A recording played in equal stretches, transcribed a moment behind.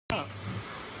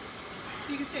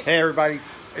Hey everybody,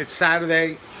 it's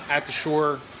Saturday at the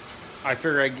shore. I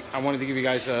figured I wanted to give you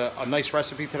guys a nice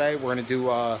recipe today. We're going to do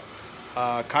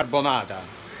carbonara.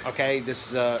 Okay, this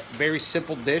is a very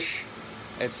simple dish.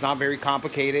 It's not very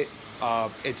complicated.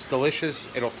 It's delicious.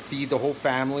 It'll feed the whole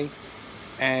family.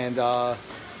 And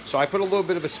so I put a little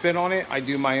bit of a spin on it. I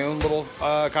do my own little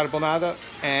carbonara,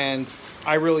 and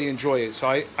I really enjoy it. So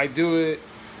I do it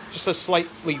just a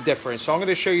slightly different. So I'm going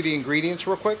to show you the ingredients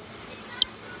real quick.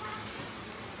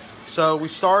 So we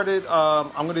started,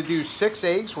 I'm going to do 6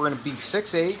 eggs. We're going to beat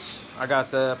 6 eggs. I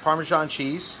got the Parmesan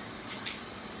cheese.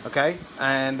 Okay.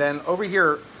 And then over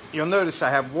here, you'll notice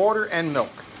I have water and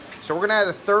milk. So we're going to add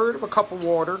 1/3 cup of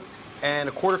water and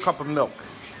 1/4 cup of milk.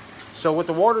 So what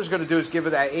the water is going to do is give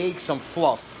that egg some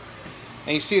fluff.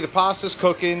 And you see the pasta's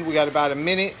cooking. We got about 1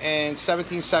 minute and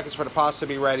 17 seconds for the pasta to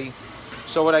be ready.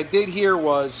 So what I did here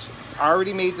was I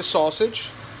already made the sausage.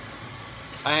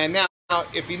 And now,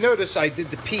 if you notice, I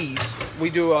did the peas. We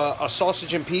do a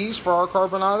sausage and peas for our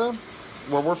carbonara,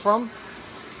 where we're from.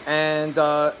 And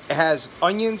it has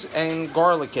onions and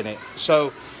garlic in it.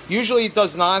 So usually it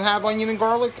does not have onion and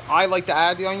garlic. I like to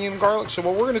add the onion and garlic. So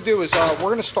what we're going to do is we're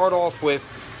going to start off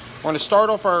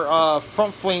our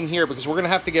front flame here, because we're going to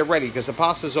have to get ready because the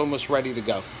pasta is almost ready to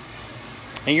go.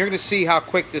 And you're going to see how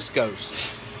quick this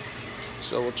goes.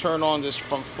 So we'll turn on this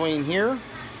front flame here.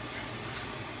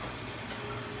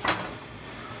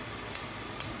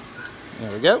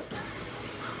 There we go.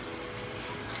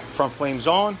 Front flame's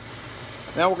on.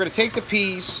 Now we're going to take the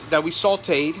peas that we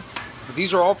sauteed.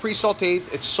 These are all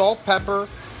pre-sauteed. It's salt, pepper,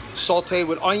 sauteed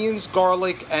with onions,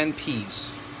 garlic, and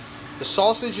peas. The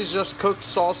sausage is just cooked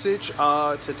sausage.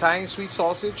 It's Italian sweet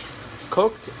sausage,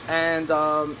 cooked and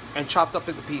chopped up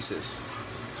into pieces.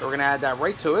 So we're going to add that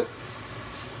right to it.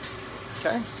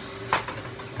 Okay.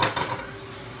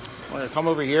 We're going to come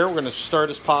over here. We're going to stir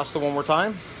this pasta one more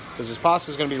time, because this pasta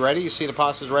is going to be ready. You see the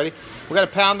pasta is ready. We got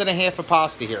 1.5 pounds of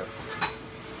pasta here.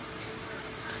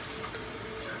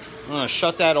 I'm going to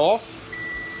shut that off.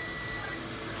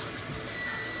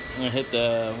 I'm going to hit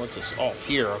the, what's this, off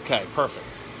here. Okay, perfect.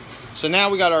 So now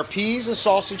we got our peas and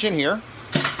sausage in here.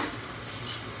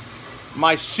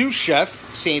 My sous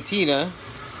chef, Santina,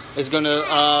 is going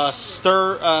to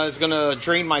is going to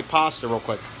drain my pasta real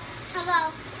quick.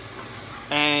 Hello.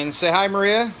 And say hi,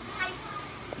 Maria. Hi.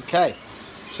 Okay.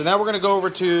 So now we're going to go over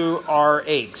to our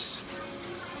eggs.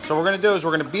 So what we're going to do is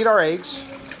we're going to beat our eggs.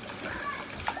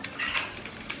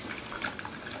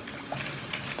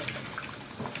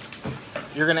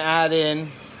 You're going to add in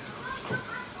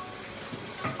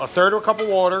 1/3 cup of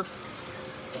water,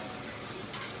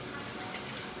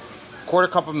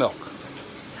 1/4 cup of milk.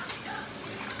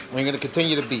 And you're going to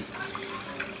continue to beat.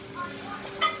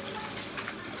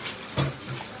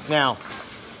 Now,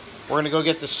 we're going to go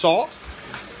get the salt.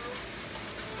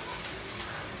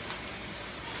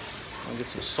 I'll get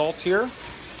some salt here.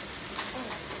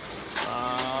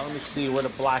 Let me see where the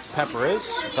black pepper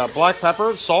is. Got black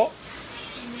pepper, salt.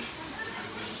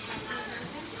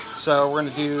 So we're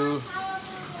going to do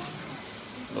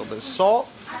a little bit of salt.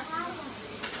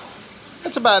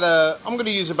 That's about I'm going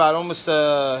to use about almost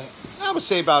I would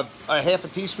say about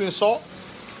 1/2 teaspoon of salt.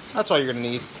 That's all you're going to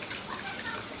need.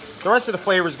 The rest of the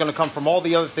flavor is going to come from all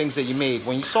the other things that you made.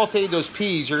 When you saute those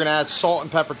peas, you're going to add salt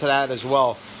and pepper to that as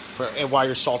well while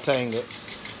you're sauteing it.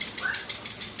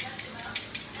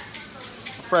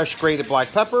 Fresh grated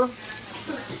black pepper.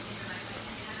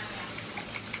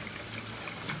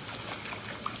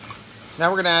 Now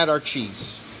we're going to add our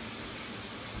cheese.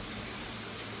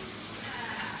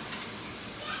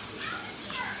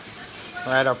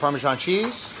 We'll add our Parmesan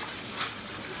cheese.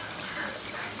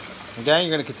 Again,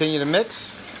 you're going to continue to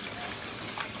mix.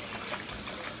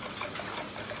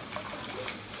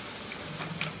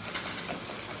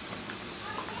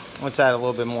 Let's add a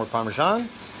little bit more Parmesan.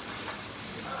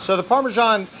 So the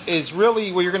Parmesan is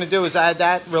really, what you're going to do is add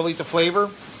that really to flavor.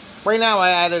 Right now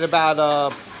I added about,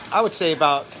 I would say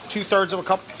about 2/3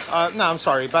 cup. No, I'm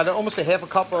sorry, about almost 1/2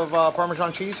 cup of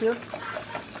Parmesan cheese here.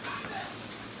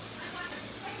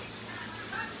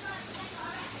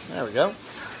 There we go.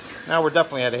 Now we're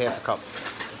definitely at 1/2 cup.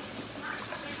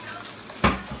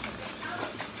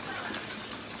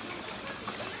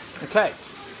 Okay.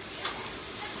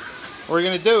 What we're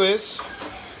going to do is,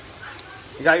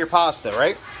 you got your pasta,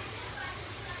 right?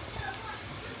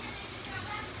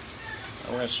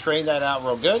 We're going to strain that out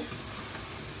real good.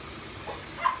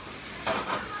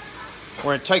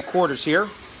 We're in tight quarters here.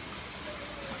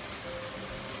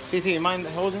 CT, you mind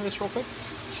holding this real quick?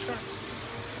 Sure.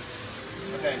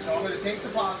 Okay, so I'm going to take the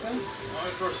pasta. I'm going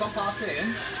to throw some pasta in.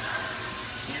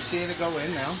 You're seeing it go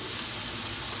in now.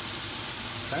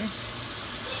 Okay.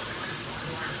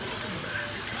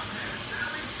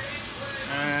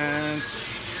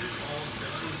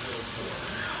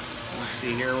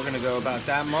 see here. We're going to go about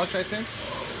that much, I think.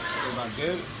 We're about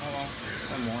good. Hold on.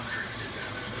 One more.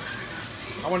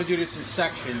 I want to do this in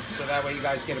sections so that way you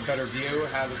guys get a better view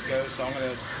of how this goes. So I'm going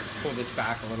to pull this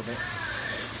back a little bit.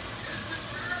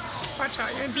 Watch out,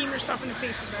 you're going to beam yourself in the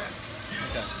face with that.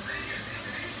 Okay.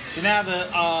 So now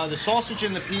the sausage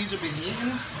and the peas have been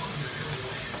eaten.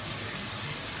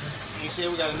 You see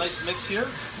we got a nice mix here.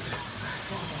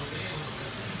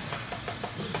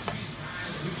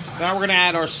 Now we're going to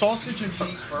add our sausage and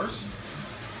peas first.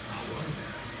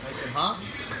 Nice and hot.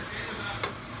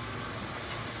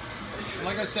 And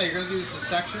like I say, you're going to do this in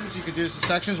sections. You can do this in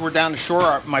sections. We're down the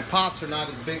shore. My pots are not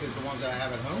as big as the ones that I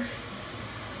have at home.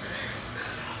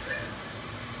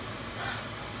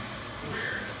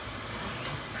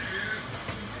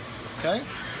 Okay.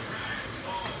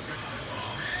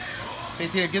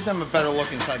 Cynthia, give them a better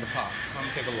look inside the pot. Let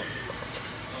me take a look.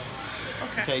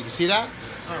 Okay. Okay, you see that?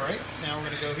 All right. Now we're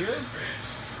going to go here.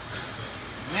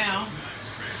 Now,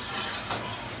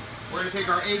 we're going to take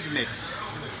our egg mix.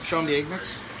 Show them the egg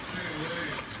mix.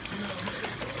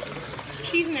 There's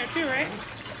cheese in there too, right?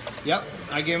 Yep.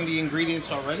 I gave them the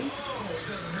ingredients already.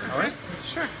 All right.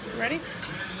 Sure. Ready?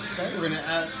 Okay, we're going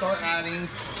to start adding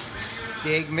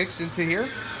the egg mix into here.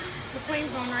 The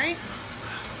flame's on, right?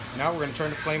 Now we're going to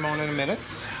turn the flame on in a minute.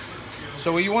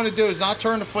 So what you want to do is not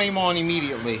turn the flame on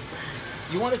immediately.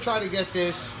 You want to try to get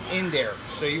this in there.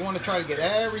 So you want to try to get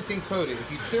everything coated.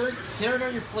 If you turn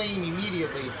on your flame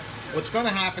immediately, what's going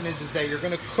to happen is that you're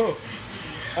going to cook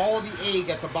all the egg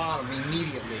at the bottom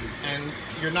immediately. And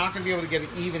you're not going to be able to get an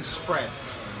even spread.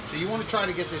 So you want to try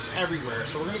to get this everywhere.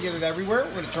 So we're going to get it everywhere.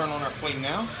 We're going to turn on our flame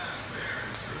now.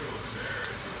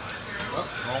 Oh,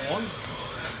 wrong one.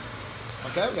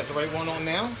 Okay, we got the right one on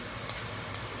now.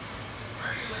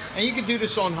 And you can do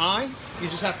this on high. You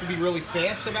just have to be really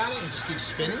fast about it and just keep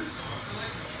spinning.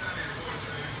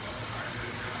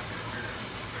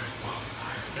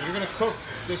 And you're going to cook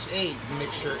this egg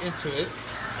mixture into it,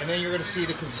 and then you're going to see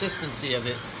the consistency of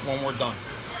it when we're done.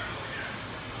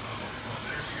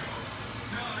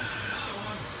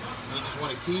 And you just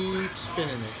want to keep spinning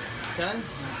it, okay?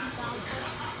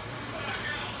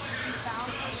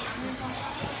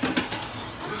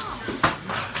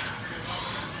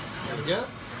 There we go.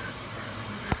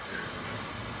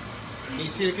 Can you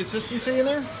see the consistency in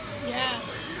there? Yeah.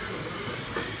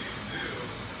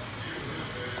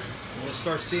 You're going to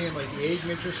start seeing like the egg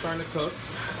mixture starting to cook.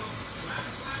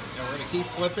 And we're going to keep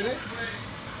flipping it.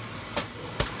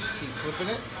 Keep flipping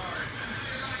it.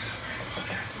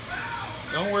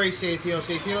 Don't worry, Satio.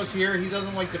 Satio's here. He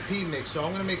doesn't like the pea mix, so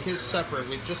I'm going to make his separate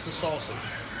with just the sausage.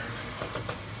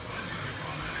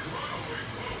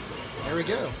 There we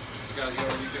go. You guys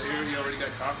you already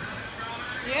got coffee?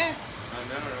 Yeah. I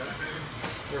know, right?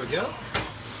 There we go.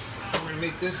 We're going to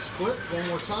make this flip one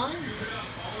more time.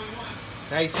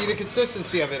 Now you see the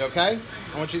consistency of it, okay?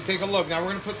 I want you to take a look. Now we're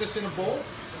going to put this in a bowl.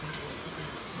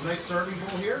 A nice serving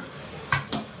bowl here.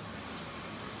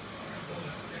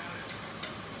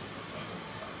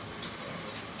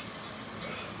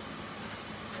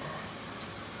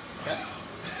 Okay.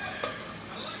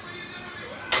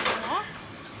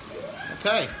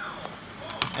 Okay.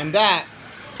 And that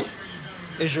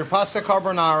is your pasta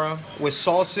carbonara with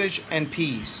sausage and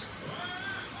peas.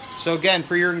 So again,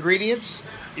 for your ingredients,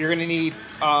 you're going to need,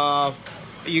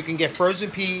 you can get frozen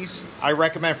peas. I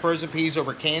recommend frozen peas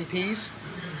over canned peas.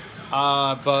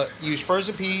 But use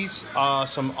frozen peas,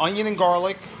 some onion and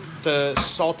garlic to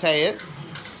saute it.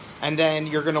 And then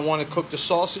you're going to want to cook the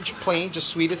sausage plain, just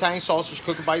sweet Italian sausage,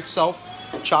 cook it by itself.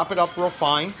 Chop it up real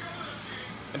fine.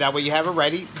 And that way you have it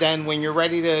ready. Then when you're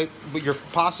ready to, your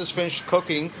pasta's finished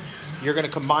cooking, you're going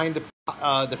to combine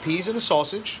the peas and the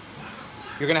sausage.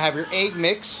 You're going to have your egg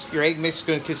mix. Your egg mix is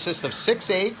going to consist of 6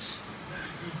 eggs,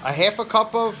 a half a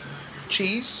cup of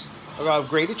cheese,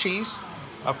 grated cheese,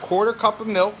 a quarter cup of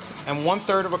milk, and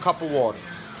 1/3 of a cup of water.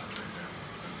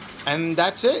 And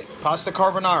that's it. Pasta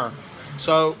carbonara.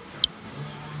 So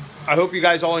I hope you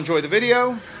guys all enjoy the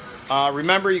video.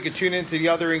 Remember, you can tune into the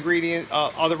other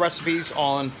other recipes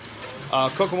on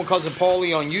Cooking with Cousin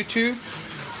Paulie on YouTube.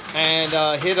 And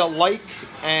hit a like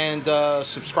and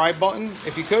subscribe button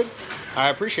if you could. I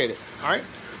appreciate it. All right.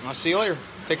 I'll see you later.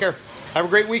 Take care. Have a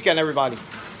great weekend, everybody.